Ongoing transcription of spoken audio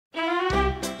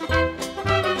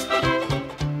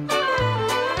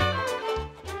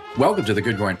Welcome to the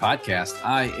Good Growing Podcast.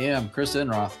 I am Chris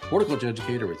Enroth, horticulture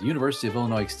educator with University of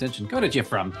Illinois Extension, coming at you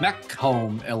from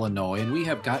Macomb, Illinois, and we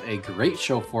have got a great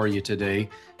show for you today.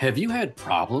 Have you had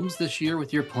problems this year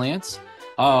with your plants?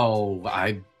 Oh,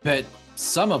 I bet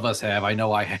some of us have. I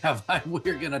know I have.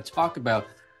 We're going to talk about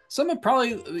some of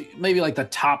probably maybe like the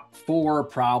top 4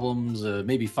 problems,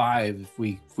 maybe 5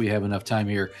 if we have enough time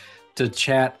here to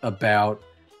chat about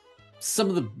some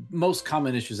of the most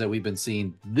common issues that we've been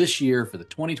seeing this year for the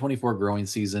 2024 growing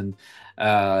season.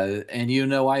 And you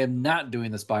know, I am not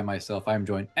doing this by myself. I'm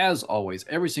joined, as always,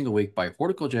 every single week by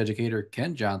horticulture educator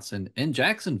Ken Johnson in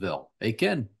Jacksonville. Hey,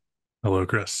 Ken. Hello,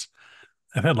 Chris.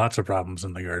 I've had lots of problems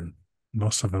in the garden.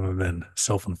 Most of them have been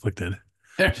self-inflicted.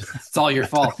 It's all your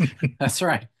fault. That's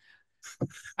right.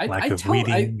 Lack of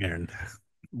weeding and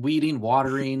weeding,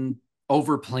 watering,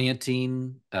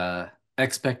 overplanting,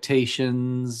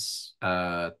 expectations,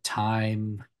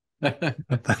 time.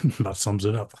 that sums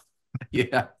it up.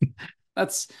 Yeah,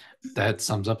 that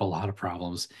sums up a lot of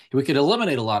problems. We could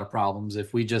eliminate a lot of problems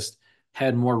if we just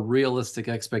had more realistic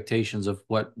expectations of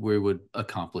what we would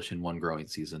accomplish in one growing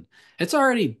season. It's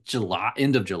already July,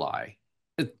 end of July.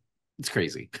 It's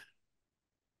crazy.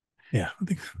 Yeah, I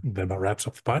think that about wraps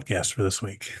up the podcast for this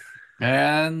week.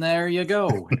 And there you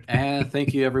go. And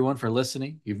thank you everyone for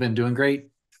listening. You've been doing great.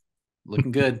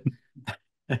 Looking good.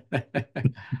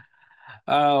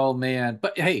 Oh man.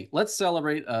 But hey, let's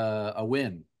celebrate a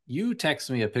win. You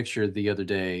texted me a picture the other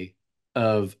day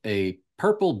of a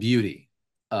purple beauty,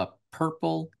 a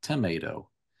purple tomato,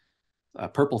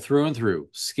 purple through and through,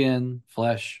 skin,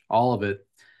 flesh, all of it.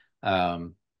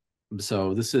 Um,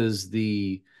 so this is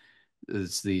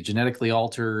it's the genetically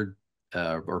altered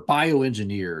or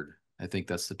bioengineered. I think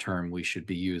that's the term we should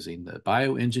be using. The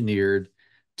bioengineered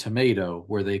tomato,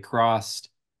 where they crossed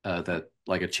that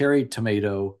like a cherry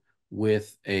tomato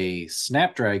with a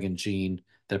snapdragon gene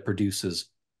that produces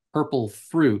purple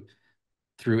fruit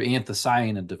through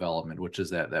anthocyanin development, which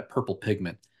is that purple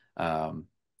pigment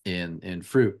in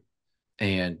fruit.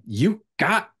 And you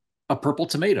got a purple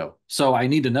tomato. So I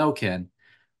need to know, Ken,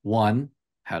 one,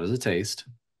 how does it taste?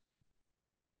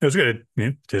 It was good.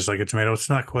 Yeah, tastes like a tomato. It's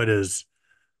not as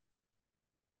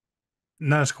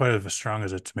quite as strong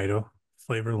as a tomato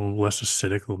flavor, a little less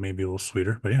acidic, maybe a little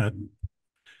sweeter. But yeah, it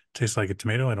tastes like a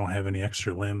tomato. I don't have any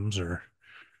extra limbs or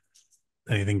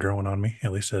anything growing on me,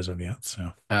 at least as of yet.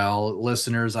 So, Well,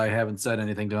 listeners, I haven't said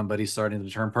anything to him, but he's starting to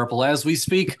turn purple as we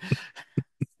speak.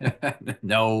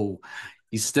 No,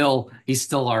 he's still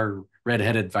our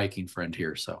redheaded Viking friend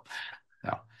here. So,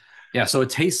 no. Yeah, so it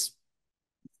tastes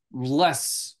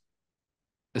less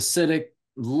acidic,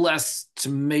 less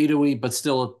tomatoey, but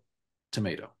still a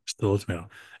tomato. still a tomato.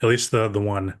 At least the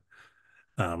one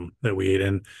that we ate.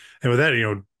 And with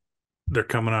that, they're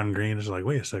coming on green. It's like,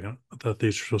 wait a second, I thought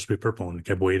these were supposed to be purple, and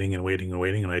kept waiting and waiting and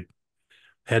waiting. And I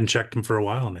hadn't checked them for a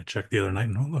while, and I checked the other night,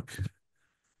 and oh look,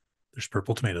 there's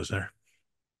purple tomatoes there.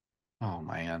 Oh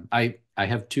man, I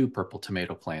have 2 purple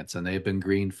tomato plants, and they've been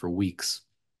green for weeks.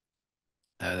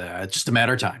 It's just a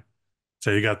matter of time.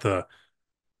 So you got the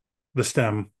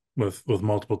stem with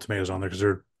multiple tomatoes on there because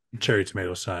they're cherry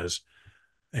tomato size,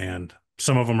 and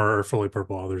some of them are fully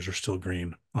purple, others are still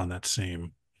green on that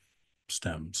same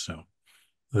stem. So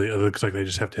it looks like they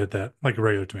just have to hit that like a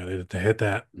regular tomato. They have to hit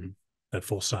that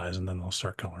full size, and then they'll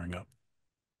start coloring up.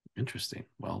 Interesting.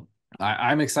 Well,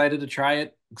 I'm excited to try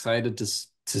it. Excited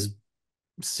to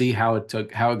see how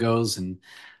it goes, and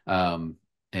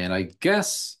I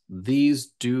guess these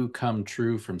do come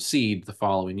true from seed the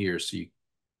following year, so you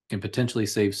can potentially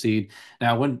save seed.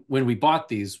 Now, when we bought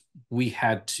these, we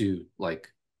had to like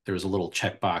there was a little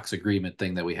checkbox agreement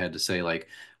thing that we had to say like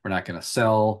we're not going to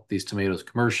sell these tomatoes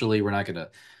commercially. We're not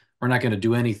going to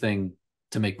do anything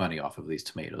to make money off of these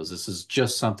tomatoes. This is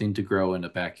just something to grow in a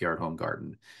backyard home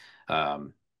garden.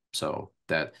 Um, so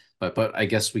that, but I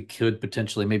guess we could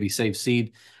potentially maybe save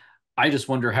seed. I just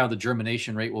wonder how the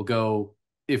germination rate will go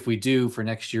if we do for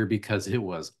next year because it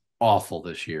was awful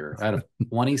this year. Out of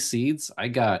 20 seeds, I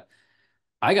got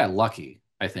lucky.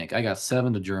 I think I got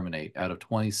 7 to germinate out of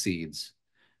 20 seeds,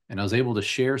 and I was able to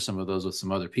share some of those with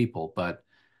some other people. But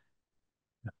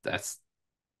that's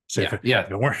So yeah, yeah.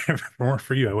 if it weren't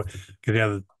for you, I would,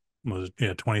 because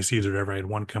yeah, 20 seeds or whatever. I had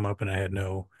one come up and I had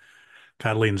no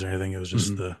cotyledons or anything. It was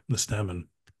just Mhm. the stem. And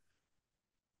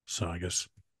so I guess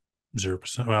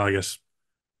 0%. Well, I guess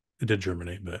it did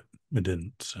germinate, but it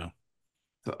didn't. So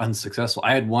Unsuccessful.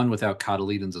 I had one without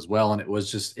cotyledons as well, and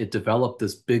it developed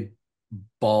this big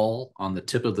ball on the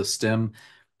tip of the stem,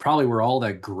 probably where all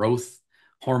that growth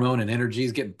hormone and energy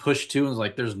is getting pushed to, and it's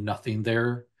like there's nothing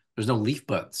there. There's no leaf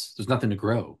buds. There's nothing to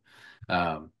grow.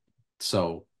 Um,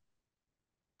 so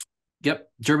Yep.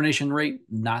 Germination rate,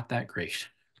 not that great.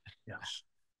 Yes.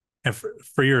 And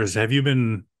for yours, have you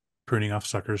been pruning off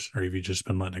suckers, or have you just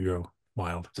been letting it go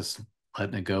wild? Just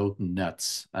letting it go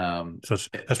nuts. So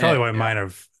that's probably why Yeah.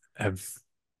 mine have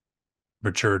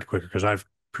matured quicker because I've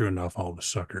pruned off all the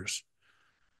suckers.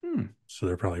 Hmm. So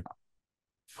they're probably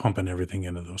pumping everything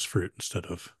into those fruit instead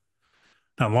of.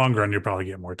 Now, in the long run, you'll probably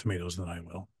get more tomatoes than I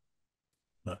will.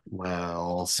 But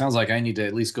Well, sounds like I need to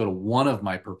at least go to one of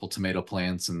my purple tomato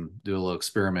plants and do a little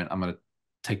experiment. I'm gonna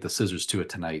take the scissors to it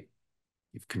tonight.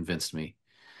 You've convinced me.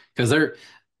 Because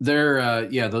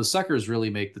yeah, those suckers really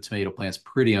make the tomato plants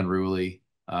pretty unruly,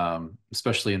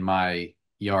 especially in my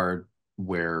yard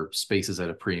where space is at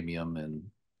a premium and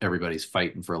everybody's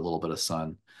fighting for a little bit of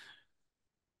sun.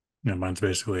 mine's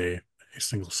basically a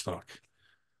single stalk.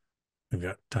 We've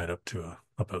got tied up to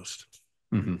a post.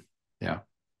 Hmm. Yeah.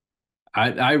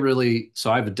 I really,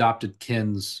 so I've adopted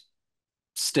Ken's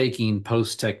staking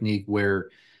post technique where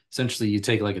essentially you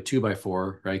take like a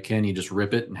 2x4, right, Ken? You just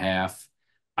rip it in half.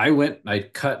 I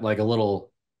cut like a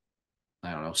little,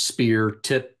 I don't know, spear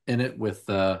tip in it with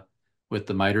the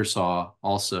miter saw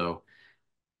also,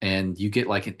 and you get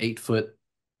like an 8 foot,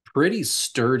 pretty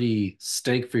sturdy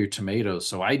stake for your tomatoes.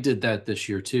 So I did that this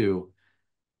year too.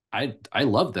 I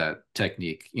love that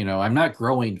technique. I'm not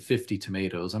growing 50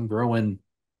 tomatoes. I'm growing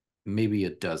maybe a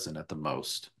dozen at the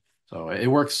most. So it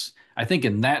works. I think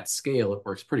in that scale, it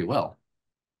works pretty well.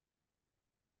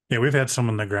 Yeah, we've had some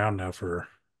on the ground now for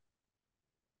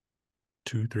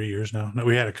 2, 3 years now. No,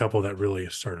 we had a couple that really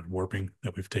started warping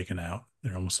that we've taken out.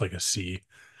 They're almost like a C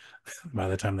by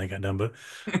the time they got done, but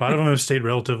a lot of them have stayed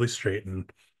relatively straight. And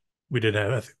we did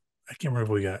have, I can't remember if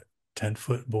we got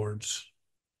 10-foot boards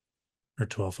or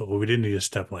 12 foot, but we didn't need a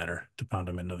step ladder to pound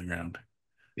them into the ground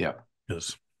Yeah.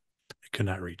 because I could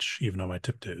not reach even on my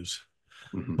tiptoes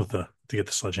Hmm. with the to get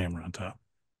the sledgehammer on top.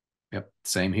 Yep.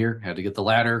 Same here. Had to get the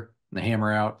ladder and the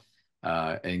hammer out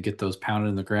and get those pounded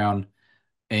in the ground.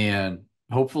 And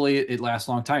hopefully it lasts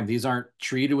a long time. These aren't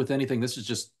treated with anything. This is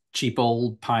just cheap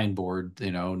old pine board,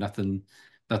 nothing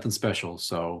special.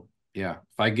 So yeah,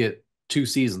 if I get 2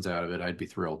 seasons out of it, I'd be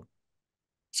thrilled.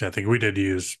 So I think we did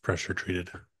use pressure treated,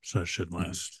 so it should Mhm.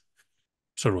 last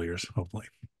several years, hopefully.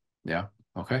 Yeah.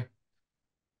 Okay.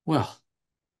 Well,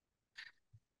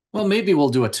 well, maybe we'll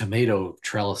do a tomato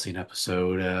trellising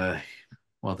episode.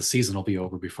 Well, the season will be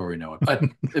over before we know it, but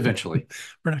eventually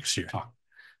For next year. talk.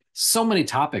 So many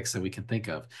topics that we can think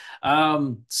of.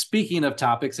 Speaking of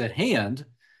topics at hand,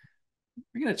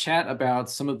 we're going to chat about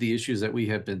some of the issues that we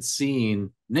have been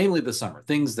seeing, namely the summer,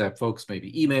 things that folks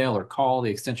maybe email or call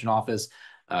the extension office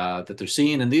that they're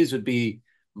seeing. And these would be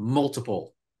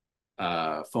multiple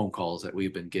phone calls that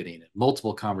we've been getting,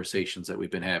 multiple conversations that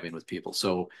we've been having with people.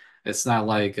 So it's not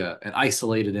like an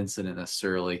isolated incident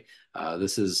necessarily.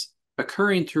 This is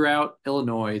occurring throughout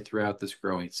Illinois throughout this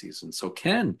growing season. So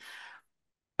Ken,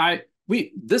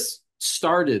 this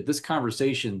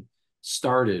conversation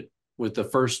started with the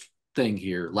first thing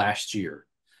here last year,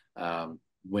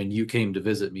 when you came to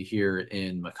visit me here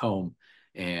in Macomb.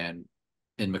 And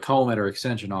in Macomb at our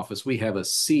extension office, we have a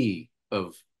sea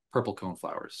of purple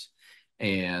coneflowers.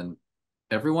 And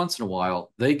every once in a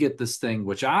while, they get this thing,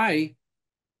 which I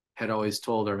had always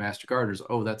told our master gardeners,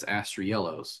 oh, that's aster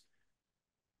yellows.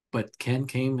 But Ken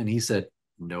came and he said,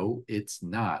 no, it's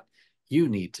not. You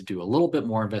need to do a little bit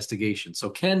more investigation. So,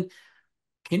 Ken,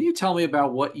 can you tell me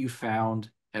about what you found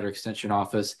at our extension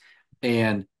office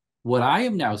and what I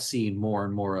am now seeing more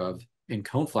and more of in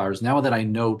coneflowers now that I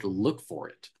know to look for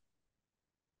it?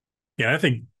 Yeah, I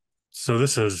think so.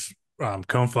 This is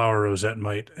coneflower, rosette,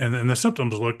 mite, and the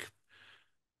symptoms look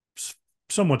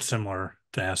somewhat similar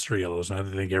to aster yellows. And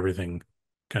I think everything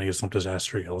kind of gets lumped as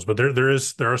aster yellows, but there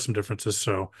are some differences.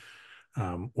 So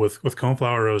with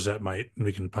coneflower, rosette, mite, and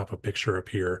we can pop a picture up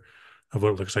here of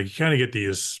what it looks like. You kind of get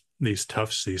these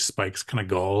tufts, these spikes, kind of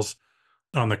galls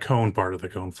on the cone part of the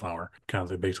coneflower. Kind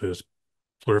of basically this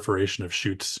proliferation of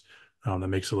shoots that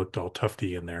makes it look all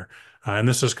tufty in there. And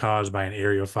this is caused by an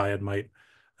areophyid mite.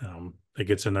 It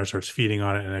gets in there, starts feeding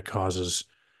on it, and it causes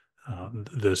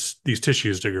these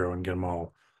tissues to grow and get them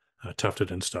all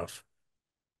tufted and stuff.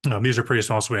 These are pretty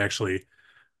small, so we actually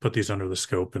put these under the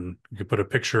scope, and you can put a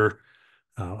picture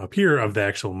up here of the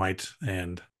actual mite,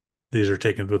 and these are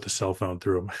taken with a cell phone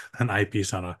through an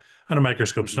eyepiece on a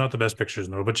microscope. It's Mhm. not the best pictures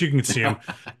in the world, but you can see them.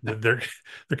 They're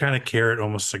kind of carrot,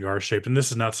 almost cigar shaped, and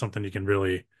this is not something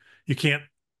you can't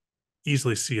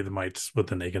easily see the mites with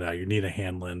the naked eye. You need a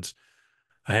hand lens.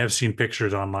 I have seen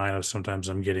pictures online of sometimes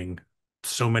I'm getting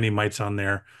so many mites on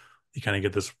there. You kind of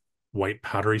get this white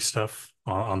powdery stuff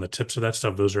on the tips of that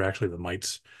stuff. Those are actually the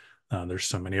mites. There's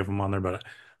so many of them on there, but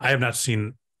I have not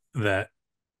seen that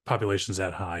populations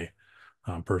that high,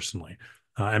 personally.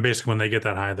 And basically, when they get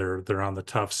that high, they're on the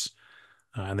tufts,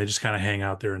 and they just kind of hang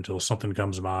out there until something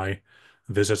comes by,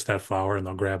 visits that flower, and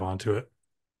they'll grab onto it,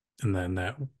 and then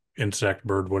that insect,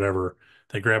 bird, whatever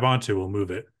they grab onto will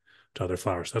move it to other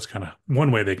flowers. That's kind of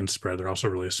one way they can spread. They're also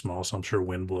really small, so I'm sure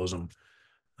wind blows them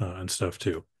and stuff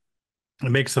too.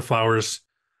 It makes the flowers,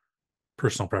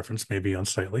 personal preference, maybe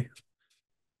unsightly.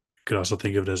 You could also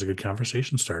think of it as a good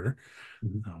conversation starter.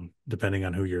 Mhm. Depending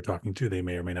on who you're talking to, they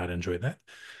may or may not enjoy that.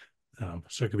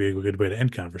 So it could be a good way to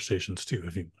end conversations too,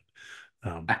 if you.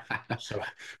 So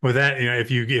with that, if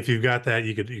you've got that,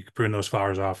 you could prune those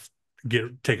flowers off,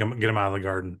 get them out of the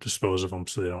garden, dispose of them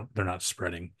so they're not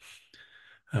spreading.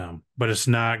 But it's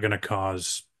not going to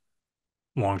cause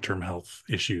long-term health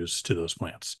issues to those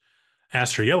plants.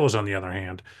 Aster yellows, on the other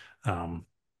hand, um,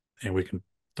 and we can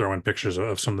throw in pictures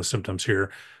of some of the symptoms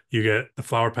here. You get the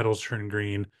flower petals turn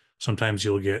green. Sometimes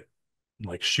you'll get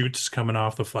like shoots coming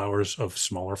off the flowers of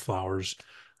smaller flowers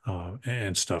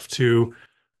and stuff too.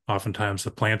 Oftentimes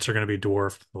the plants are going to be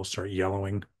dwarfed. They'll start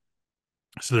yellowing.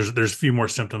 So there's a few more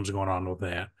symptoms going on with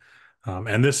that.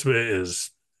 And this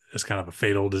is kind of a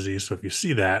fatal disease. So if you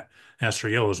see that aster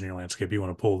yellows in your landscape, you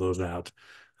want to pull those out.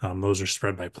 Those are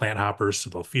spread by plant hoppers, so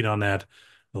they'll feed on that.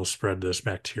 They'll spread this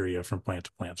bacteria from plant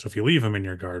to plant. So if you leave them in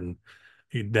your garden,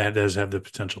 that does have the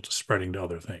potential to spreading to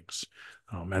other things,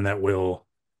 and that will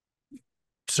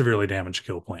severely damage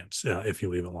kill plants if you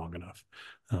leave it long enough.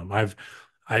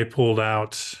 I pulled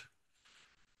out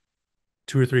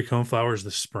 2 or 3 coneflowers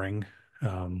this spring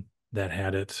that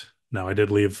had it. Now I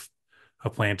did leave a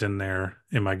plant in there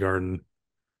in my garden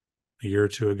a year or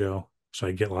two ago, so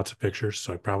I get lots of pictures.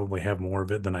 So I probably have more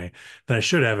of it than I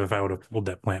should have if I would have pulled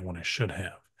that plant when I should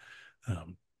have.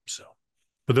 So,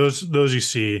 but those you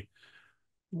see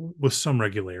with some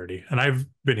regularity, and I've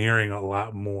been hearing a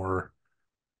lot more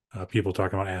people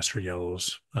talking about aster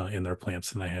yellows in their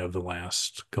plants than I have the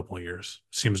last couple of years.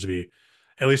 Seems to be,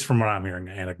 at least from what I'm hearing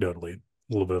anecdotally, a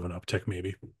little bit of an uptick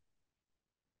maybe.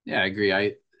 Yeah, I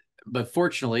agree. But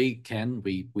fortunately, Ken,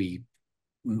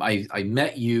 I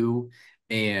met you,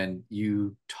 and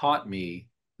you taught me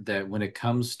that when it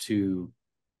comes to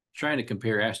trying to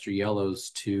compare aster yellows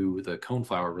to the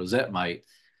coneflower rosette mite,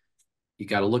 you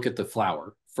got to look at the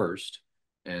flower first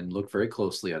and look very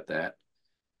closely at that.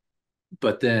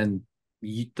 But then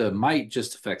the mite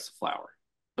just affects the flower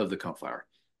of the coneflower.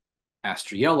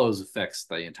 Aster yellows affects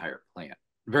the entire plant.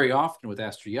 Very often with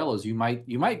aster yellows, you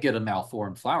might get a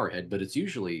malformed flower head, but it's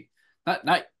usually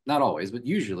not always, but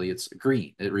usually it's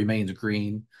green. It remains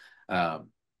green. So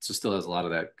still has a lot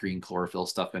of that green chlorophyll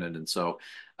stuff in it. And so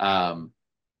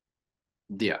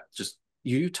yeah, just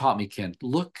you taught me, Ken,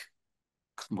 look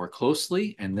more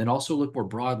closely and then also look more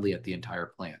broadly at the entire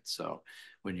plant. So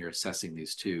when you're assessing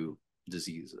these two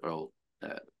disease or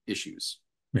issues.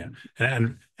 Yeah,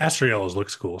 and aster yellows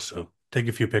looks cool, so take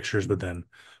a few pictures, but then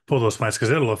pull those plants because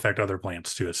it'll affect other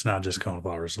plants too. It's not just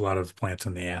coneflowers. A lot of plants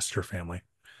in the aster family,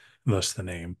 thus the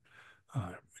name,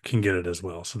 uh, can get it as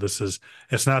well. So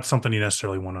it's not something you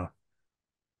necessarily want to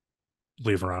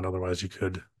leave around. Otherwise, you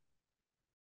could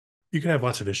have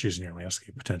lots of issues in your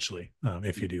landscape potentially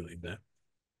if you do leave that.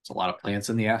 It's a lot of plants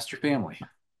in the aster family.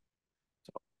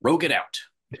 Rogue it out.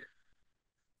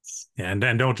 Yeah,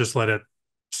 and don't just let it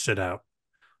sit out.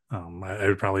 I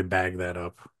would probably bag that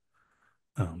up.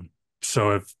 Um,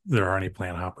 so if there are any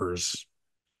plant hoppers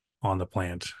on the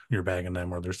plant, you're bagging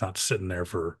them, or there's not sitting there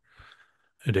for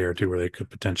a day or two where they could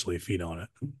potentially feed on it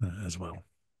as well.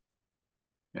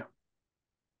 Yeah.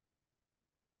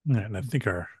 And I think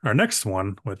our next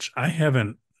one, which I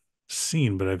haven't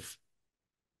seen, but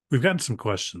we've gotten some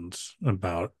questions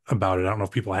about it. I don't know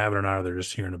if people have it or not, or they're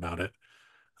just hearing about it.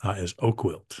 Is oak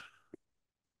wilt.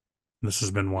 This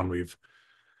has been one we've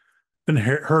been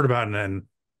heard about and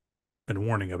been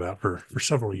warning about for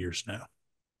several years now.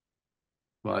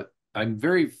 But I'm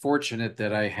very fortunate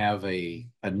that I have a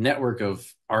network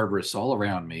of arborists all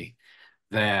around me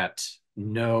that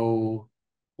know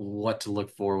what to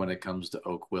look for when it comes to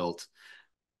oak wilt.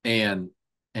 And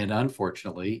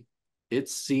unfortunately, it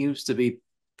seems to be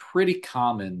pretty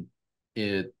common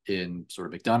in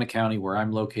sort of McDonough County where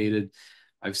I'm located.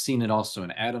 I've seen it also in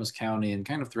Adams County and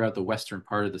kind of throughout the western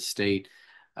part of the state.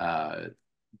 Uh,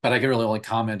 but I can really only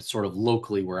comment sort of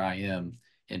locally where I am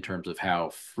in terms of how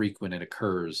frequent it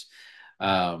occurs.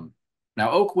 Now,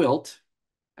 oak wilt,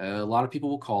 a lot of people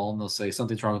will call and they'll say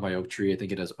something's wrong with my oak tree. I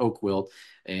think it has oak wilt.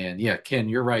 And yeah, Ken,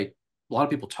 you're right. A lot of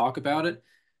people talk about it,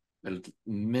 but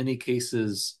in many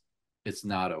cases, it's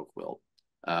not oak wilt.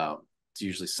 It's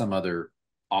usually some other,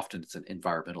 often it's an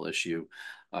environmental issue,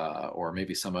 or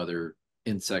maybe some other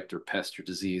insect or pest or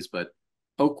disease. But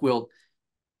oak wilt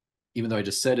even though I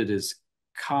just said it is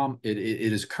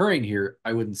occurring here,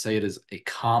 I wouldn't say it is a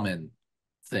common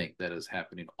thing that is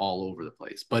happening all over the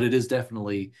place, but it is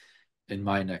definitely in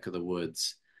my neck of the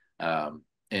woods.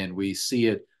 And we see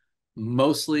it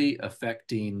mostly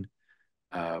affecting,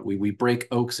 we break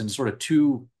oaks into sort of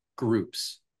two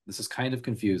groups. This is kind of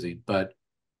confusing, but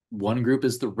one group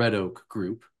is the red oak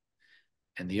group,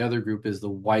 and the other group is the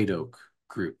white oak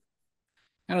group.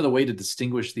 Kind of the way to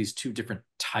distinguish these two different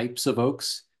types of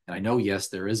oaks. And I know, yes,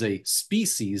 there is a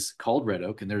species called red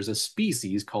oak and there's a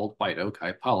species called white oak. I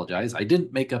apologize. I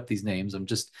didn't make up these names. I'm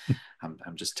just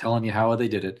telling you how they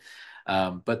did it.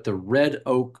 But the red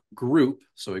oak group,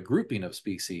 so a grouping of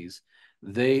species,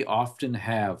 they often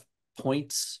have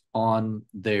points on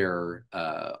their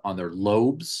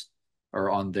lobes or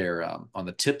on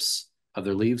the tips of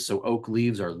their leaves. So oak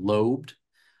leaves are lobed,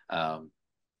 um,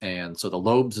 and so the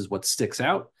lobes is what sticks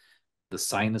out. The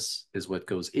sinus is what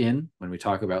goes in when we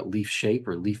talk about leaf shape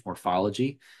or leaf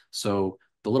morphology. So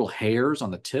the little hairs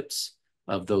on the tips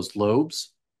of those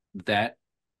lobes, that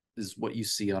is what you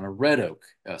see on a red oak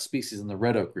species in the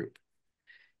red oak group.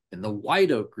 In the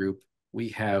white oak group, we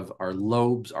have our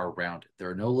lobes are rounded. There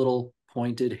are no little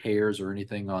pointed hairs or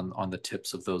anything on the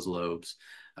tips of those lobes.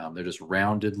 They're just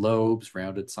rounded lobes,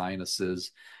 rounded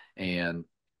sinuses, and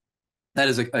that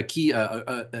is a key,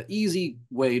 easy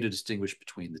way to distinguish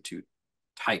between the two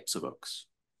types of oaks.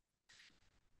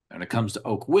 When it comes to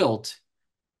oak wilt,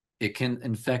 it can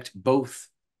infect both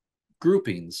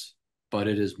groupings, but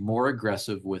it is more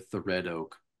aggressive with the red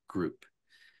oak group.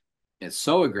 It's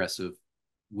so aggressive,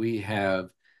 we have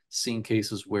seen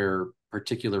cases where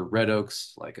particular red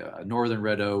oaks, like a northern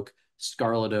red oak,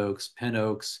 scarlet oaks, pin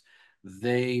oaks,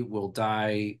 they will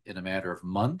die in a matter of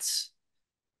months,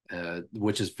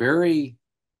 which is very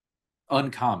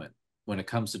uncommon when it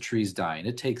comes to trees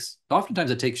dying.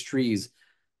 Oftentimes it takes trees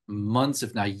months,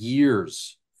 if not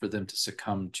years, for them to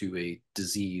succumb to a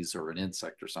disease or an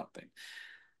insect or something.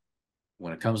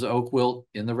 When it comes to oak wilt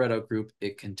in the red oak group,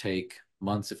 it can take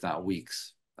months, if not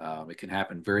weeks. It can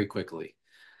happen very quickly.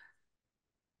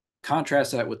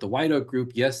 Contrast that with the white oak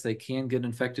group. Yes, they can get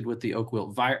infected with the oak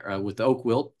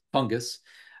wilt fungus,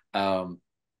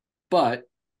 but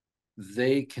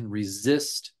they can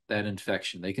resist that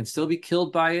infection. They can still be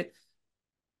killed by it,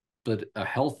 but a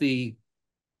healthy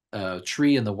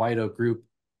tree in the white oak group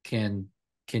can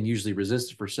usually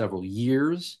resist it for several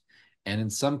years, and in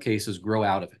some cases grow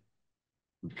out of it.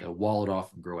 They'll wall it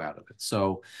off and grow out of it.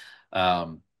 So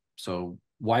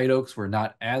white oaks we're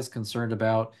not as concerned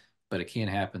about, but it can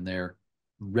happen there.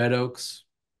 Red oaks,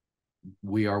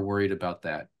 we are worried about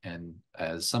that. And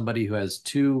as somebody who has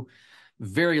two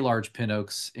very large pin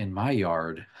oaks in my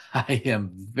yard, I am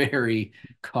very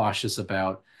cautious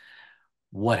about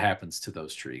what happens to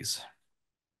those trees.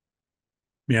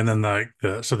 Yeah, and then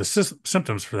the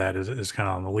symptoms for that is kind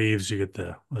of on the leaves. You get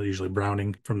the usually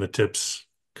browning from the tips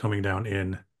coming down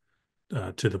in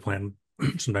to the plant.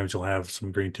 Sometimes you'll have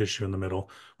some green tissue in the middle,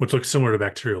 which looks similar to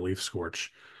bacterial leaf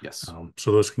scorch. Yes.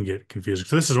 So those can get confusing.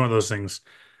 So this is one of those things,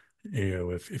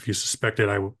 if you suspect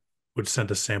it, would send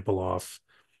a sample off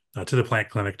to the plant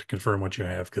clinic to confirm what you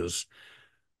have, because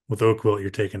with oak wilt,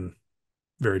 you're taking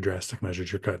very drastic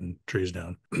measures. You're cutting trees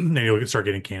down, and you'll start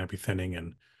getting canopy thinning,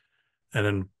 and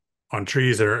then on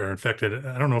trees that are infected.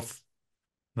 I don't know if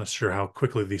I'm not sure how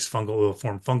quickly these fungal will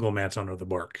form fungal mats under the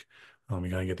bark. You're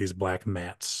gonna get these black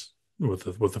mats with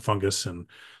the fungus, and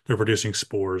they're producing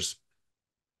spores,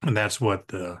 and that's what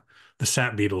the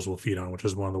sap beetles will feed on, which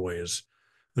is one of the ways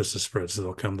this is spread.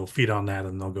 So they'll feed on that,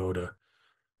 and they'll go to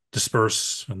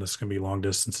disperse, and this can be long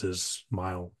distances,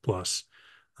 mile plus.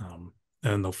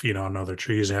 And they'll feed on other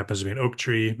trees. It happens to be an oak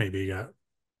tree. Maybe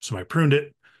somebody pruned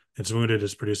it. It's wounded.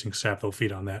 It's producing sap. They'll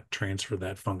feed on that, transfer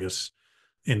that fungus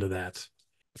into that,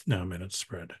 and it's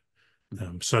spread.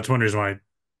 So that's one reason why.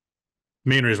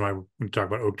 Main reason why when you talk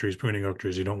about oak trees, pruning oak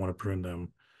trees, you don't want to prune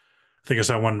them. I think I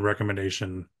saw one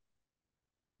recommendation,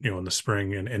 in the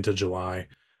spring and into July.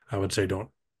 I would say don't.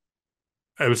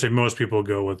 I would say most people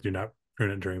go with do not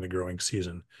prune it during the growing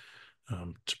season,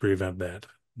 to prevent that.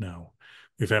 Now,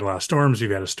 we've had a lot of storms.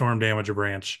 You've had a storm damage a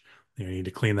branch. You need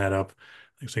to clean that up.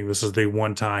 I think this is the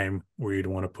one time where you'd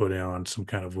want to put on some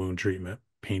kind of wound treatment,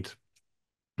 paint,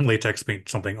 latex paint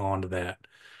something onto that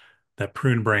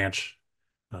prune branch,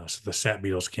 so the sap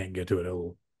beetles can't get to it.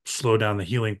 It'll slow down the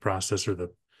healing process or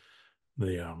the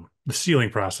sealing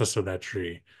process of that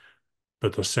tree,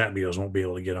 but those sap beetles won't be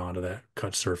able to get onto that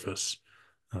cut surface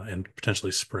and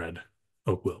potentially spread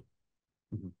oak wilt.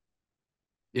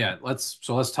 Yeah, let's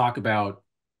talk about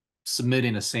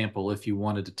submitting a sample if you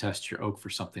wanted to test your oak for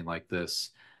something like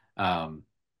this. Um,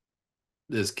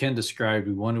 as Ken described,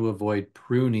 we want to avoid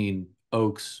pruning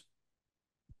oaks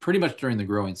pretty much during the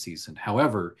growing season.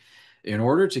 However, in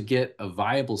order to get a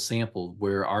viable sample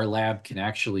where our lab can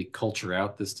actually culture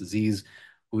out this disease,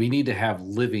 we need to have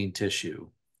living tissue.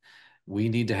 We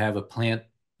need to have a plant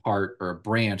part or a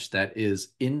branch that is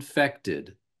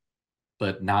infected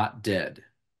but not dead.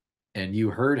 And you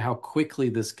heard how quickly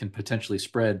this can potentially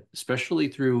spread, especially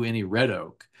through any red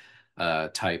oak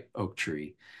type oak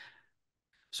tree.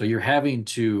 So you're having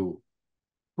to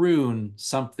prune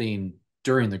something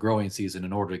during the growing season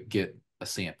in order to get a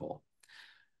sample.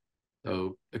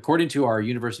 So, according to our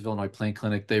University of Illinois Plant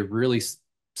Clinic, they really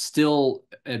still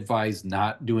advise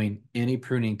not doing any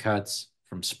pruning cuts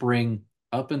from spring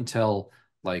up until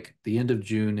like the end of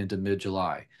June into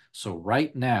mid-July. So,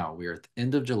 right now, we are at the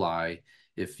end of July.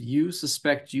 If you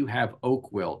suspect you have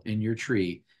oak wilt in your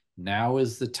tree, now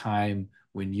is the time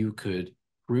when you could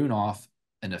prune off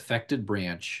an affected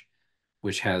branch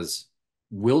which has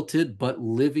wilted but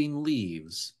living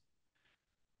leaves,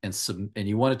 and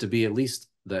you want it to be at least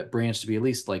that branch to be at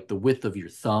least like the width of your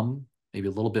thumb, maybe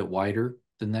a little bit wider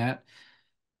than that,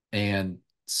 and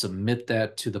submit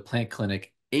that to the plant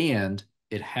clinic. And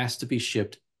it has to be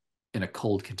shipped in a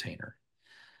cold container.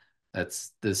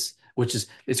 That's this, which is,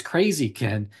 it's crazy,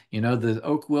 Ken. The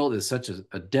oak wilt is such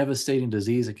a devastating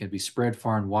disease. It can be spread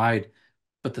far and wide,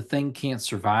 but the thing can't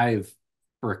survive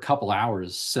for a couple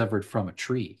hours severed from a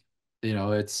tree.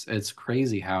 It's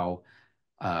crazy how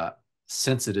uh,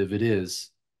 sensitive it is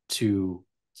to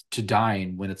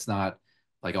dying when it's not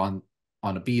like on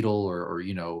a beetle or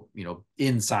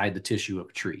inside the tissue of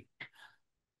a tree.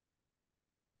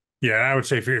 Yeah, I would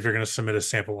say if you're going to submit a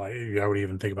sample, I would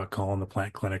even think about calling the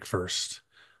plant clinic first,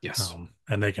 Yes.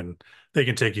 and they can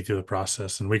take you through the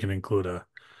process, and we can include a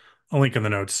link in the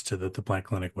notes to the plant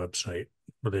clinic website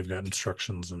where they've got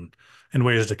instructions and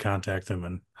ways to contact them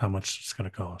and how much it's going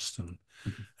to cost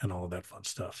and all of that fun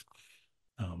stuff.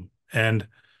 And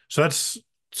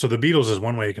so the beetles is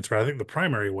one way you can spread. I think the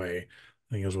primary way,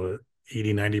 I think is what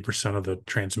 80-90% of the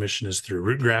transmission is through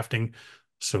root grafting.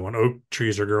 So when oak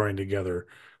trees are growing together,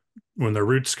 when the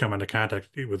roots come into contact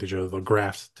with each other, they'll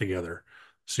graft together.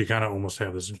 So you kind of almost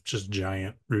have this just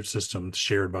giant root system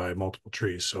shared by multiple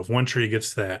trees. So if one tree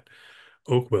gets that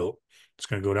oak wilt, it's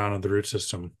going to go down in the root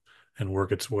system and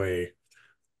work its way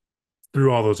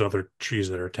through all those other trees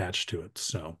that are attached to it.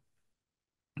 So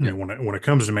Yeah. when it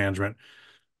comes to management,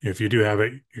 if you do have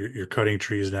it, you're cutting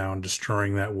trees down,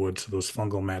 destroying that wood so those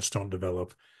fungal mats don't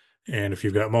develop. And if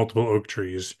you've got multiple oak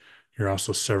trees, you're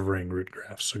also severing root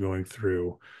grafts. So going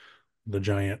through the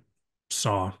giant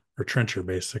saw or trencher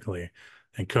basically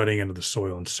and cutting into the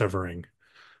soil and severing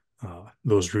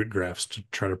those root grafts to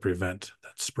try to prevent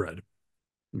that spread.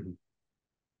 Mhm.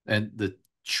 And the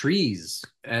trees,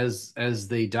 as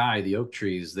they die, the oak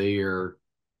trees, they are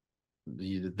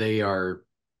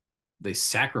they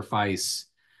sacrifice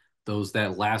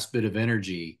that last bit of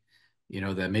energy,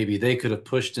 that maybe they could have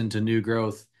pushed into new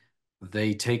growth.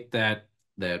 They take that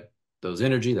those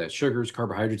energy, that sugars,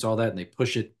 carbohydrates, all that, and they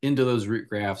push it into those root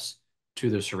grafts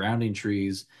to the surrounding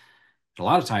trees. A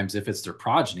lot of times, if it's their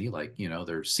progeny, like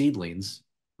their seedlings,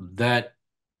 that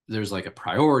there's like a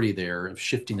priority there of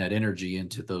shifting that energy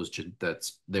into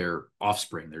that's their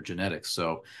offspring, their genetics.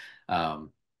 So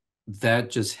um,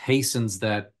 that just hastens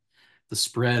the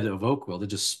spread of oak wilt. It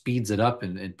just speeds it up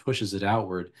and pushes it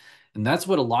outward. And that's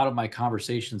what a lot of my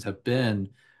conversations have been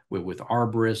with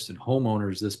arborists and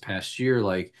homeowners this past year.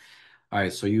 Like, all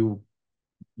right, so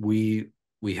we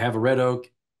we have a red oak,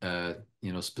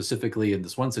 specifically in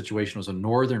this one situation was a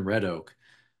northern red oak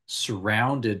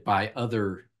surrounded by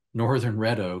other northern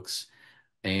red oaks.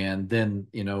 And then,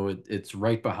 it's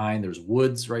right behind, there's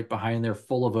woods right behind there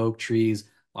full of oak trees,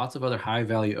 lots of other high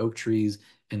value oak trees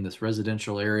in this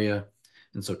residential area.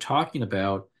 And so talking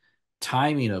about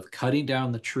timing of cutting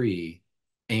down the tree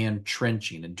and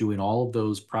trenching and doing all of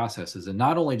those processes, and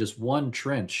not only just one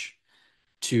trench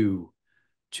to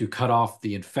cut off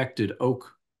the infected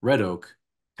oak, red oak,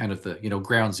 kind of the,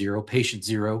 ground zero, patient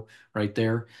zero right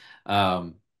there.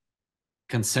 Um,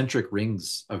 Concentric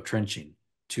rings of trenching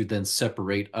to then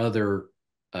separate other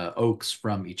oaks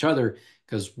from each other,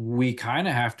 because we kind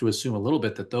of have to assume a little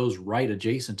bit that those right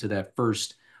adjacent to that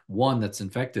first one that's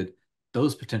infected,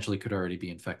 those potentially could already be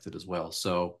infected as well.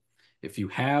 So if you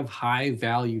have high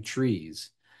value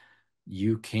trees,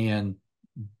 you can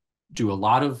do a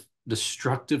lot of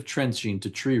destructive trenching to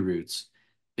tree roots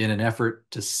in an effort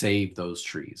to save those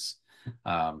trees.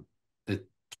 Um,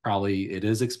 it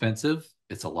is expensive.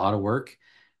 It's a lot of work.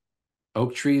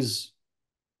 Oak trees,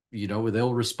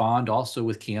 they'll respond also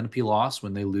with canopy loss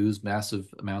when they lose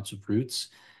massive amounts of roots.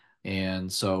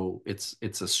 And so it's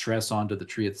a stress onto the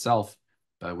tree itself,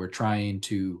 but we're trying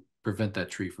to prevent that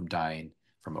tree from dying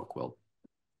from oak wilt.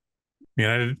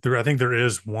 Yeah, I think there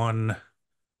is one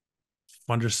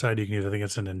fungicide you can use. I think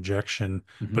it's an injection,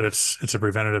 Mm-hmm. but it's a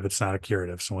preventative. It's not a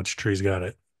curative. So once your tree's got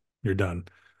it, you're done.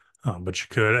 But you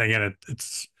could again,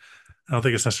 it's I don't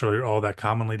think it's necessarily all that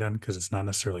commonly done because it's not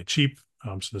necessarily cheap.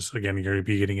 So this again, you're going to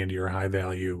be getting into your high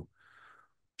value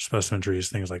specimen trees,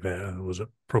 things like that. Was it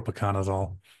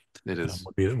propiconazole? It is.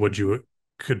 Would be what you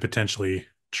could potentially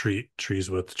treat trees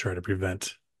with to try to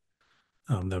prevent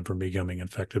them from becoming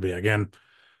infected. But yeah, again,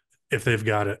 if they've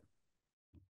got it,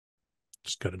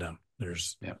 just cut it down.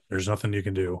 Yeah. There's nothing you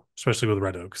can do, especially with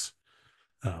red oaks,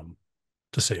 um,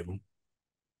 to save them.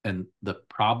 And the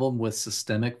problem with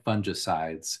systemic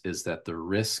fungicides is that the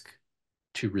risk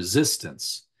to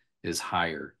resistance is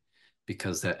higher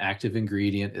because that active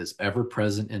ingredient is ever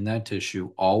present in that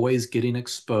tissue, always getting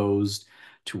exposed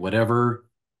to whatever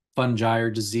fungi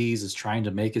or disease is trying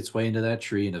to make its way into that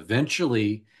tree. And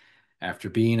eventually,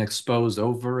 after being exposed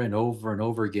over and over and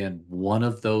over again, one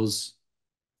of those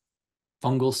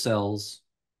fungal cells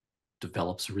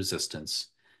develops a resistance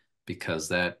because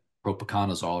that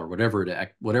propiconazole or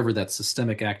whatever that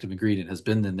systemic active ingredient has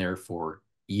been in there for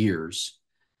years,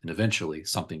 and eventually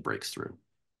something breaks through.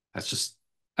 That's just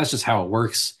that's just how it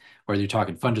works. Whether you're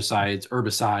talking fungicides,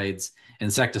 herbicides,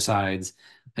 insecticides,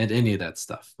 and any of that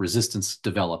stuff, resistance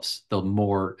develops the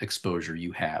more exposure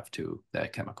you have to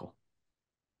that chemical.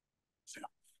 So,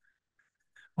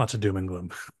 lots of doom and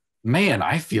gloom. Man,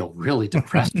 I feel really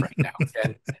depressed right now.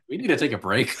 And we need to take a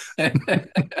break.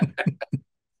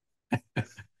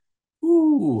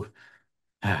 Ooh,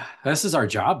 this is our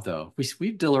job, though.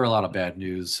 We deliver a lot of bad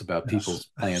news about Yes. people's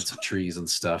plants and trees and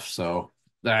stuff. So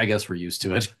I guess we're used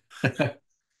to it.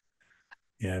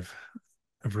 Yeah,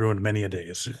 I've ruined many a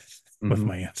days with Mhm.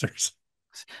 my answers.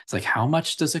 It's like, how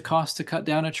much does it cost to cut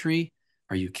down a tree?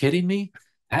 Are you kidding me?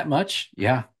 That much?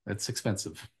 Yeah, it's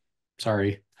expensive.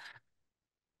 Sorry.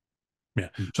 Yeah.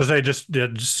 So say just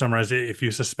summarize it. If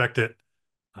you suspect it,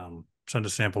 send a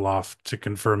sample off to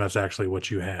confirm that's actually what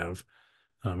you have.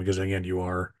 Because again,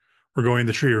 we're going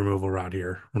the tree removal route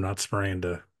here. We're not spraying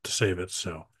to save it.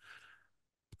 So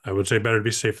I would say better to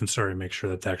be safe than sorry. Make sure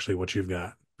that's actually what you've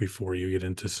got before you get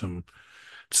into some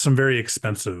very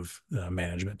expensive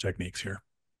management techniques here.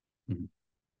 Mhm.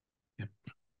 Yeah.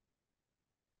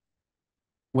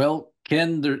 Well,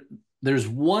 Ken, there's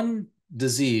one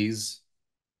disease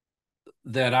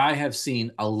that I have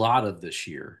seen a lot of this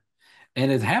year,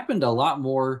 and it happened a lot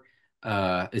more.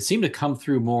 It seemed to come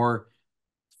through more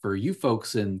for you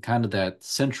folks in kind of that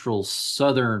central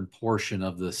southern portion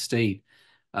of the state,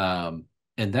 and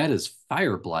that is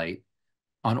fire blight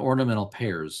on ornamental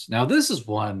pears. Now, this is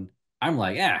one I'm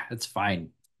like, it's fine,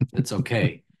 it's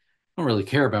okay. I don't really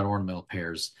care about ornamental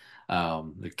pears,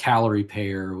 the calorie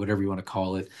pear, whatever you want to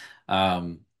call it.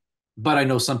 Um, but I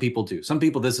know some people do. Some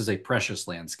people, this is a precious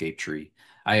landscape tree.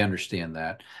 I understand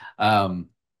that. Um,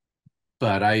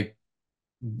 but I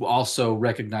also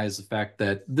recognize the fact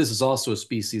that this is also a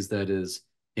species that is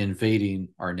invading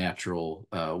our natural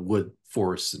wood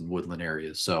forests and woodland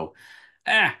areas. So,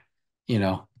 ah, you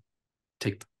know,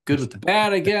 take the good with the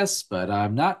bad, I guess, but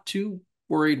I'm not too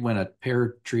worried when a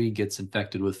pear tree gets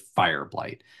infected with fire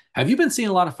blight. Have you been seeing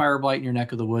a lot of fire blight in your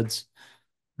neck of the woods?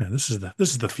 Yeah, this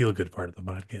is the feel good part of the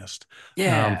podcast. Um,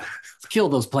 Yeah, let's kill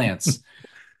those plants.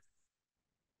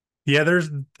 yeah,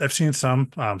 I've seen some.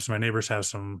 So my neighbors have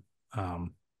some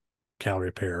um,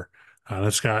 calorie pear.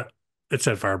 It's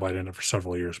had fire blight in it for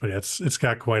several years, but yeah, it's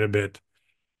got quite a bit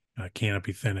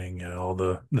canopy thinning and all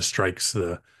the strikes,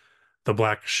 the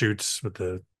black shoots with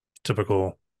the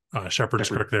typical shepherd's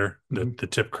Shepherd. crook there, Mhm. the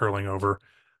tip curling over.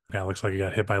 Kind of looks like it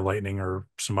got hit by lightning or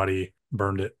somebody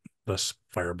burned it, thus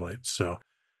fire blight. So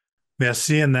yeah,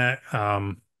 seeing that,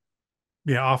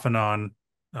 yeah, off and on,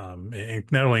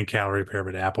 not only in calorie pear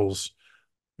but apples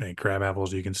and crab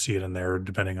apples, you can see it in there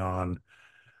depending on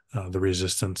the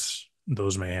resistance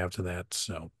those may have to that.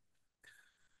 So,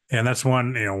 and that's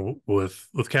one,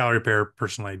 with calorie pear,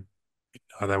 personally,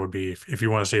 that would be if you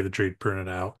want to save the tree, prune it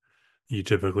out. You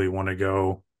typically want to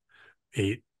go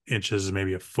 8 inches,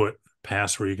 maybe a foot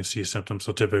past where you can see symptoms.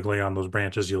 So typically on those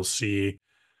branches, you'll see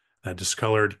that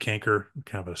discolored canker,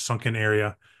 kind of a sunken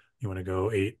area. You want to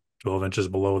go 8, 12 inches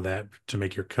below that to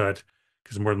make your cut,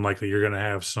 because more than likely you're going to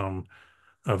have some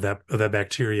of that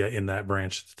bacteria in that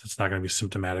branch that's not going to be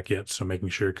symptomatic yet. So making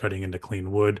sure you're cutting into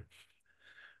clean wood.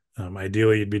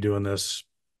 Ideally, you'd be doing this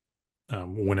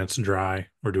when it's dry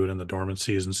or do it in the dormant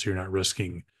season, so you're not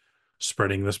risking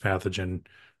spreading this pathogen.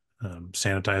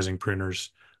 Sanitizing pruners,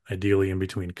 ideally in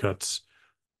between cuts.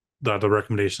 the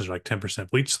recommendations are like 10%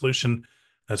 bleach solution.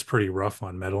 That's pretty rough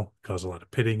on metal, cause a lot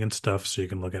of pitting and stuff. So you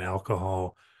can look at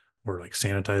alcohol or like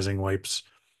sanitizing wipes.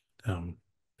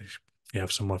 If you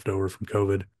have some left over from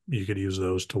COVID, you could use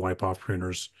those to wipe off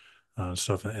pruners,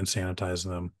 stuff and sanitize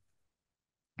them.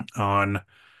 On,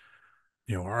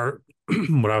 our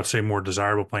what I would say more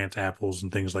desirable plants, apples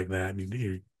and things like that,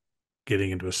 you're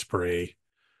getting into a spray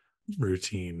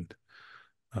routine.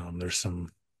 There's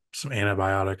some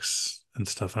antibiotics and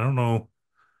stuff. I don't know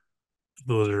if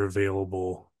those are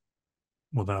available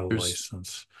without a There's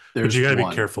license, but you there's got to be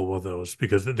one. careful with those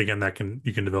because again,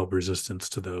 you can develop resistance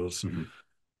to those.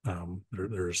 Mhm.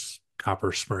 There's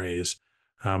copper sprays,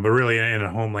 but really in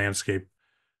a home landscape,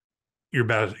 you're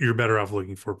better off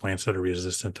looking for plants that are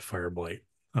resistant to fire blight,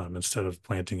 instead of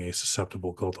planting a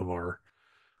susceptible cultivar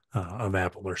of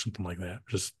apple or something like that.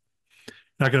 Just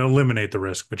not going to eliminate the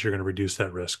risk, but you're going to reduce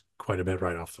that risk quite a bit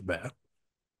right off the bat.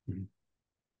 Mhm.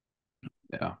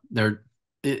 Yeah, there.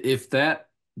 If that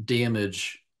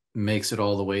damage makes it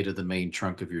all the way to the main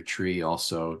trunk of your tree,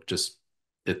 also just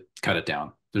cut it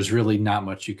down. There's really not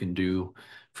much you can do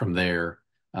from there.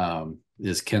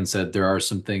 As Ken said, there are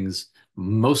some things.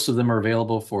 Most of them are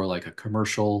available for like a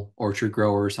commercial orchard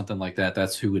grower or something like that.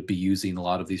 That's who would be using a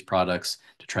lot of these products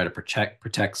to try to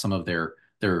protect some of their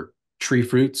tree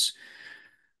fruits.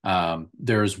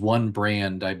 There's one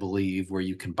brand, I believe, where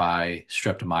you can buy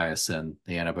streptomycin,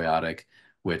 the antibiotic,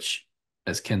 which,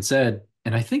 as Ken said,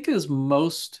 and I think as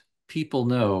most people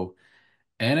know,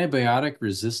 antibiotic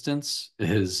resistance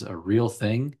is a real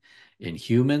thing in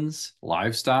humans,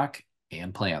 livestock,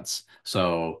 and plants.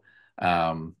 So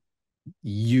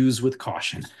use with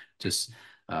caution. Just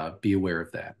be aware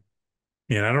of that.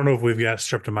 Yeah, and I don't know if we've got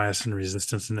streptomycin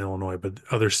resistance in Illinois, but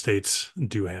other states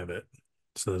do have it.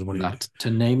 So that's when you Not to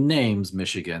name names,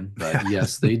 Michigan, but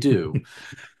yes, they do.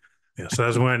 yeah, so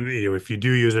that's when if you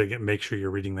do use it, make sure you're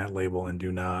reading that label and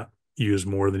do not use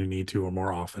more than you need to or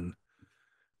more often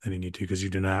than you need to because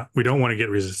we don't want to get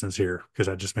resistance here because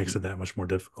that just makes it that much more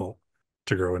difficult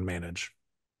to grow and manage.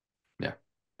 Yeah.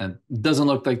 And it doesn't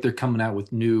look like they're coming out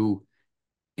with new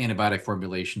antibiotic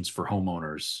formulations for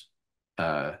homeowners,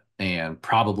 and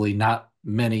probably not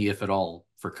many, if at all,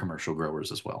 for commercial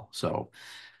growers as well. So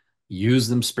use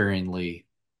them sparingly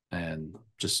and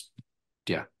just,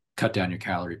 yeah, cut down your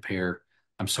calorie pear.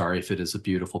 I'm sorry if it is a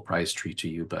beautiful price tree to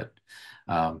you, but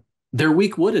they're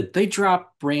weak wooded. They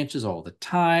drop branches all the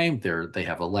time. They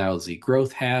have a lousy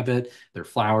growth habit. Their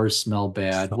flowers smell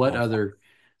bad. What Awful. other?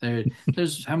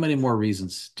 There's how many more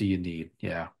reasons do you need?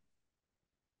 Yeah,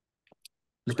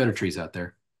 there's better trees out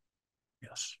there.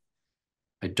 Yes.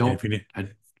 I And don't. I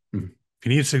mm, if you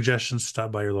need suggestions,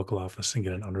 stop by your local office and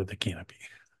get an under the canopy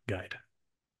guide.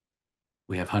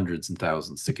 we have hundreds and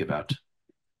thousands to give out.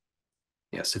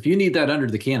 Yes, if you need that under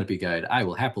the canopy guide, I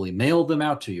will happily mail them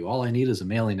out to you. All I need is a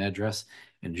mailing address,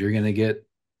 and you're going to get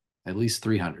at least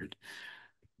 300.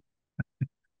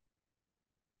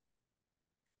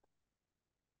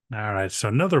 All right. So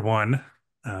another one,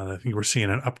 I think we're seeing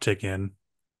an uptick in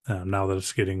now that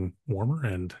it's getting warmer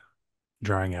and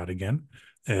drying out again,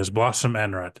 is blossom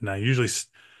end rot. Now, usually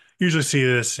see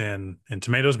this in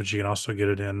tomatoes, but you can also get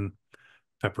it in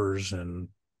peppers and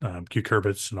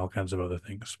cucurbits and all kinds of other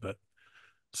things. But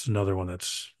it's another one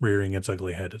that's rearing its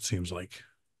ugly head. It seems like.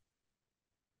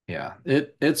 Yeah,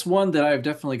 it's one that I've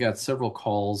definitely got several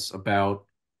calls about.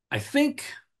 I think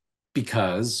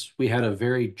because we had a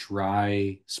very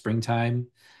dry springtime,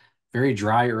 very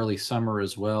dry early summer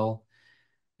as well,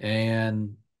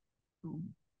 and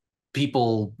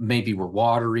people maybe were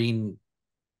watering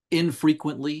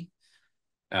infrequently,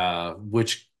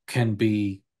 which can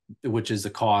be, which is the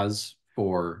cause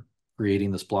for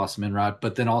creating this blossom end rot.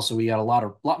 But then also we got a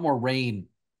lot more rain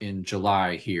in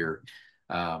July here,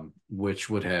 which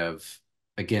would have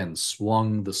again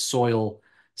swung the soil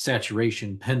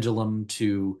saturation pendulum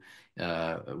to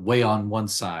way on one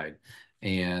side,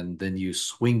 and then you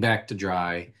swing back to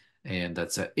dry, and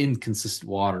that's an inconsistent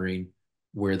watering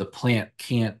where the plant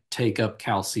can't take up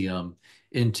calcium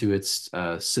into its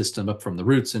system up from the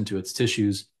roots into its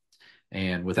tissues.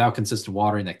 And without consistent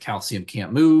watering, that calcium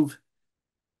can't move.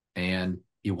 And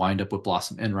you wind up with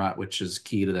blossom end rot, which is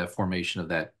key to that formation of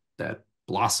that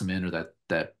blossom end or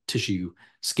that tissue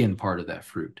skin part of that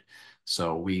fruit.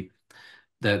 So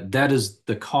that is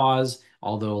the cause.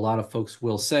 Although a lot of folks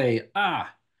will say, I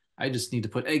just need to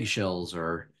put eggshells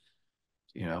or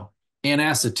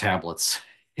antacid tablets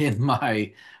in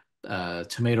my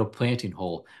tomato planting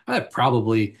hole. That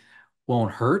probably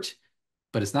won't hurt,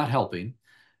 but it's not helping,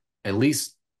 at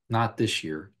least not this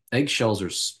year. Eggshells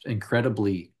are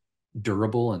incredibly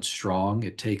durable and strong.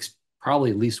 It takes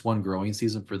probably at least one growing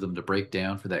season for them to break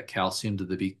down for that calcium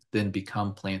to then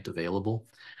become plant available.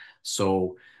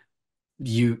 So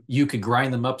you can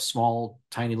grind them up small,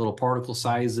 tiny little particle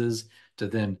sizes to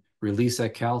then release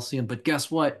that calcium. But guess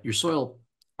what? Your soil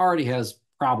already has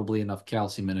probably enough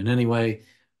calcium in it anyway.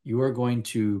 You are going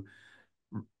to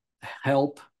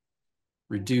help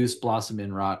reduce blossom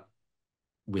end rot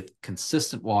with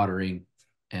consistent watering.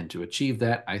 And to achieve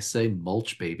that, I say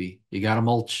mulch, baby. You got to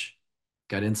mulch.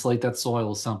 Got to insulate that soil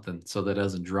with something so that it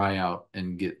doesn't dry out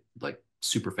and get like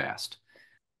super fast.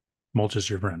 Mulch is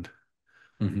your friend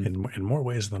Mm-hmm. in more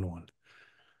ways than one.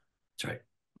 That's right.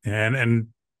 And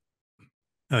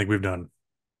I think we've done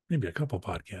maybe a couple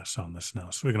podcasts on this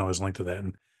now, so we can always link to that.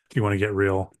 And if you want to get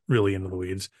really into the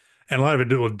weeds, and a lot of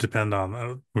it will depend on.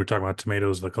 We were talking about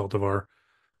tomatoes, the cultivar.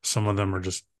 Some of them are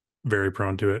just very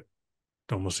prone to it.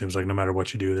 It almost seems like no matter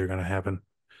what you do, they're going to happen.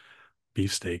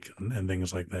 Beefsteak and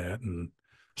things like that, and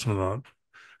some of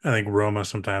the I think Roma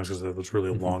sometimes because of those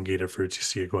really Mm-hmm. elongated fruits, you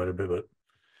see it quite a bit. But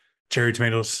cherry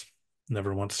tomatoes,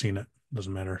 never once seen it.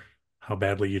 Doesn't matter how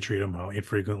badly you treat them, how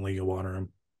infrequently you water them.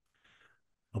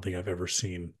 I don't think I've ever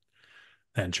seen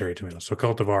that in cherry tomatoes. So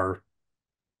cultivar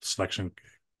selection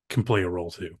can play a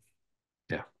role too.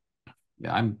 Yeah.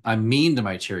 Yeah. I'm mean to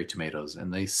my cherry tomatoes,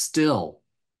 and they still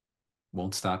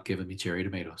won't stop giving me cherry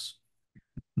tomatoes.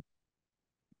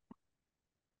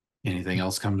 Anything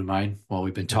else come to mind while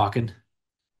we've been talking?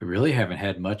 We really haven't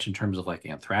had much in terms of like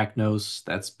anthracnose.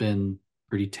 That's been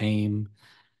pretty tame.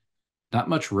 Not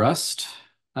much rust.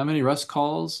 Not many rust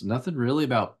calls. Nothing really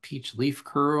about peach leaf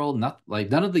curl. Not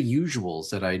like none of the usuals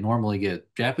that I normally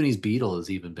get. Japanese beetle has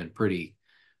even been pretty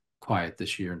quiet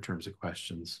this year in terms of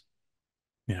questions.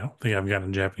 Yeah, I don't think I've gotten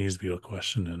a Japanese beetle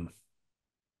question in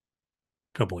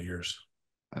a couple of years.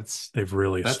 That's They've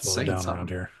really that's slowed saying down around something.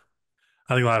 here.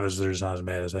 I think a lot of it is they're just not as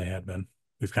bad as they had been.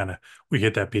 We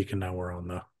hit that peak and now we're on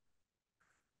the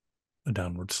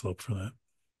downward slope for that.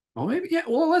 Well, maybe yeah.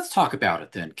 Well, let's talk about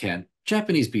it then, Ken.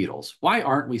 Japanese beetles. Why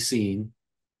aren't we seeing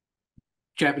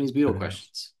Japanese beetle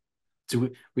questions?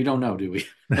 We don't know, do we?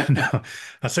 No,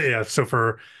 I say yeah. So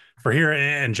for here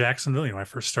in Jacksonville, when I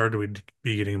first started, we'd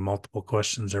be getting multiple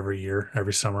questions every year,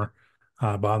 every summer.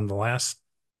 But in the last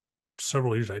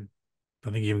several years, I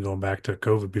think even going back to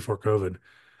COVID, before COVID,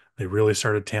 they really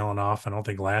started tailing off. I don't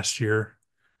think last year,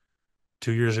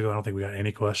 2 years ago, I don't think we got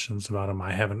any questions about them.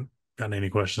 I haven't gotten any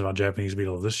questions about Japanese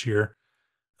beetle this year.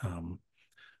 Um,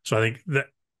 so I think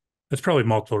that's probably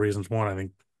multiple reasons. One, I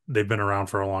think they've been around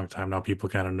for a long time now. People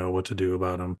kind of know what to do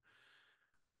about them.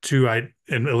 Two, and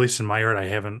at least in my yard, I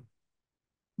haven't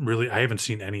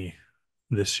seen any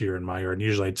this year in my yard. And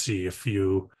usually I'd see a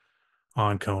few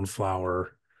on coneflower.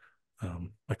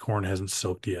 My corn hasn't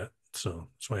soaked yet, so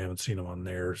I haven't seen them on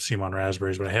there. See them on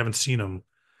raspberries, but I haven't seen them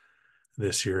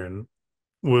this year. And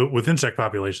with insect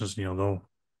populations,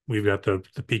 we've got the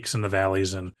peaks and the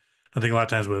valleys, and I think a lot of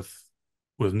times with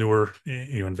newer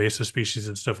invasive species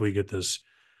and stuff, we get this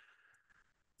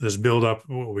build up.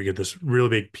 We get this really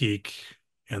big peak,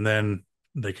 and then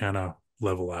they kind of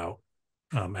level out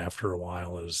after a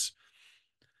while as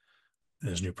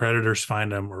new predators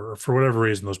find them, or for whatever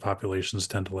reason, those populations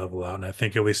tend to level out. And I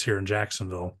think at least here in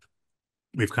Jacksonville,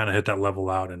 we've kind of hit that level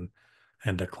out and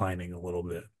declining a little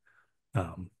bit.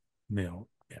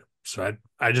 Yeah. So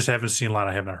I just haven't seen a lot.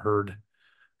 I haven't heard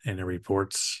any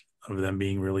reports of them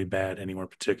being really bad anywhere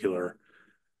particular.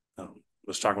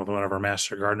 Was talking with one of our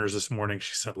master gardeners this morning.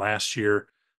 She said last year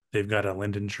they've got a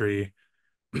linden tree.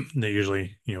 They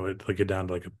usually, it'll get down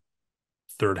to like a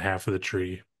third half of the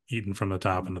tree eaten from the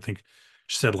top. And I think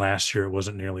she said last year it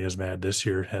wasn't nearly as bad. This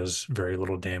year it has very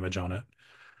little damage on it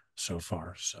so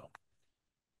far. So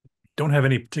don't have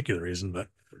any particular reason, but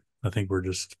I think we're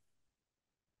just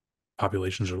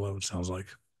populations are low, it sounds like.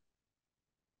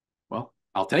 Well,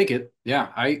 I'll take it. Yeah,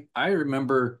 I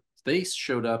remember they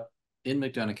showed up in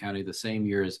McDonough County the same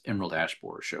year as Emerald ash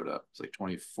borer showed up. It's like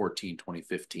 2014,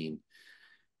 2015.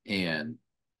 And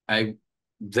I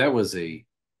that was a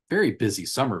very busy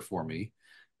summer for me.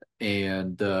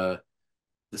 And the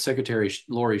secretary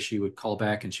Lori, she would call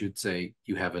back and she would say,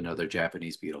 "You have another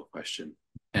Japanese beetle question."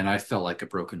 And I felt like a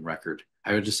broken record.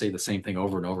 I would just say the same thing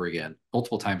over and over again,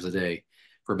 multiple times a day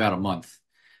for about a month.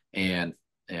 And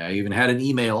I even had an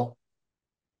email,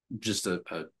 just a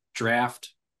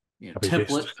draft, Copy paste.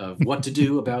 template of what to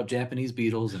do about Japanese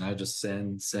beetles, and I just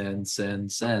send,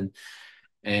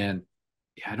 and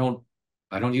yeah, I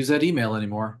don't use that email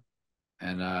anymore,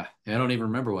 and I don't even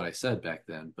remember what I said back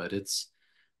then, but it's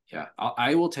yeah,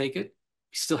 I will take it.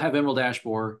 We still have emerald ash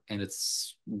borer, and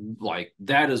it's like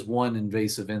that is one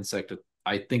invasive insect that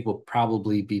I think will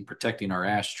probably be protecting our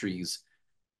ash trees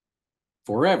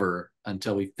forever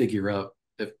until we figure out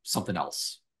if something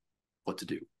else what to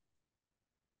do.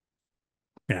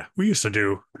 Yeah, we used to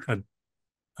do a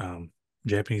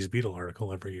Japanese beetle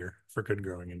article every year for good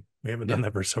growing, and we haven't done Yeah,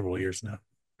 that for several years now.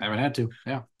 I haven't had to.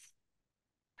 Yeah.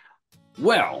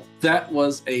 Well, that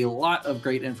was a lot of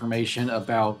great information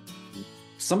about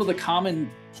some of the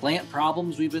common plant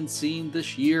problems we've been seeing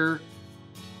this year.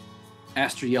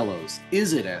 Aster yellows.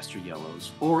 Is it aster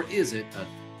yellows, or is it a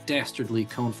dastardly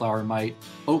coneflower mite,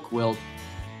 oak wilt,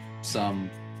 some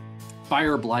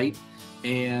fire blight,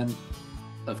 and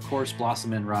of course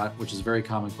blossom end rot, which is a very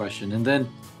common question. And then,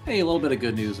 hey, a little bit of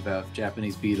good news about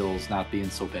Japanese beetles not being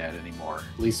so bad anymore,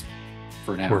 at least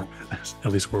for now.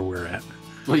 At least where we're at.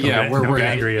 Well, yeah, we're we're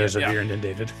angry at, as if you're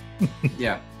inundated.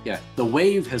 yeah. The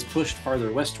wave has pushed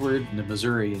farther westward into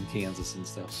Missouri and Kansas and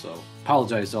stuff. So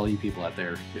apologize to all you people out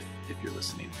there if you're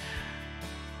listening.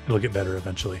 It'll get better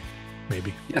eventually,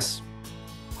 maybe. Yes,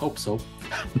 hope so.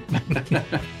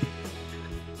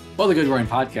 Well, the Good Growing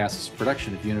Podcast is a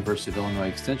production of University of Illinois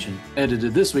Extension,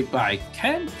 edited this week by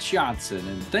Ken Johnson.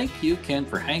 And thank you, Ken,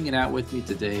 for hanging out with me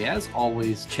today, as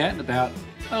always, chatting about,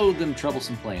 them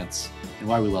troublesome plants and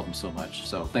why we love them so much.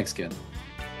 So thanks, Ken.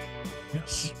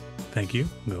 Yes, thank you.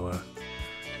 Go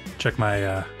check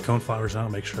my coneflowers out,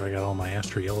 make sure I got all my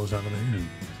aster yellows out of there, and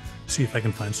see if I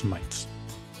can find some mites.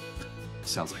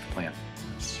 Sounds like a plan.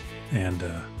 And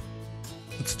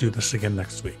let's do this again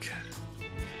next week.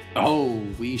 Oh,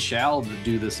 we shall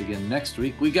do this again next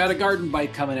week. We got a garden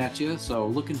bite coming at you, so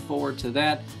looking forward to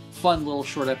that. Fun little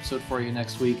short episode for you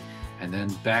next week. And then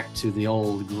back to the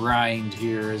old grind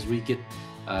here as we get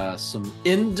some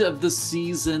end of the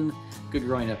season Good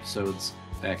Growing episodes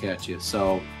back at you.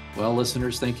 So, well,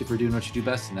 listeners, thank you for doing what you do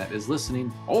best, and that is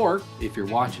listening. Or if you're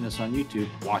watching us on YouTube,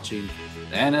 watching.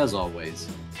 And as always,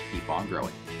 keep on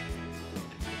growing.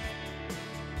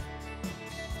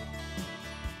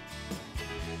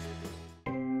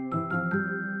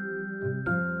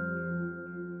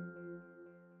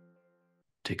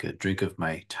 Take a drink of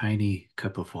my tiny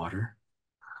cup of water.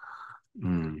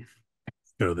 Go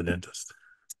to the dentist.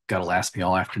 Gotta last me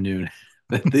all afternoon.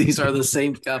 These are the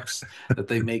same cups that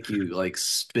they make you like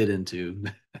spit into.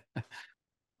 And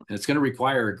it's going to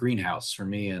require a greenhouse for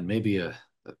me and maybe a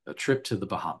trip to the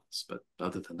Bahamas. But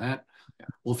other than that, yeah,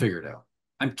 we'll figure it out.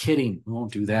 I'm kidding. We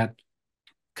won't do that.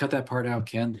 Cut that part out,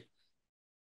 Ken.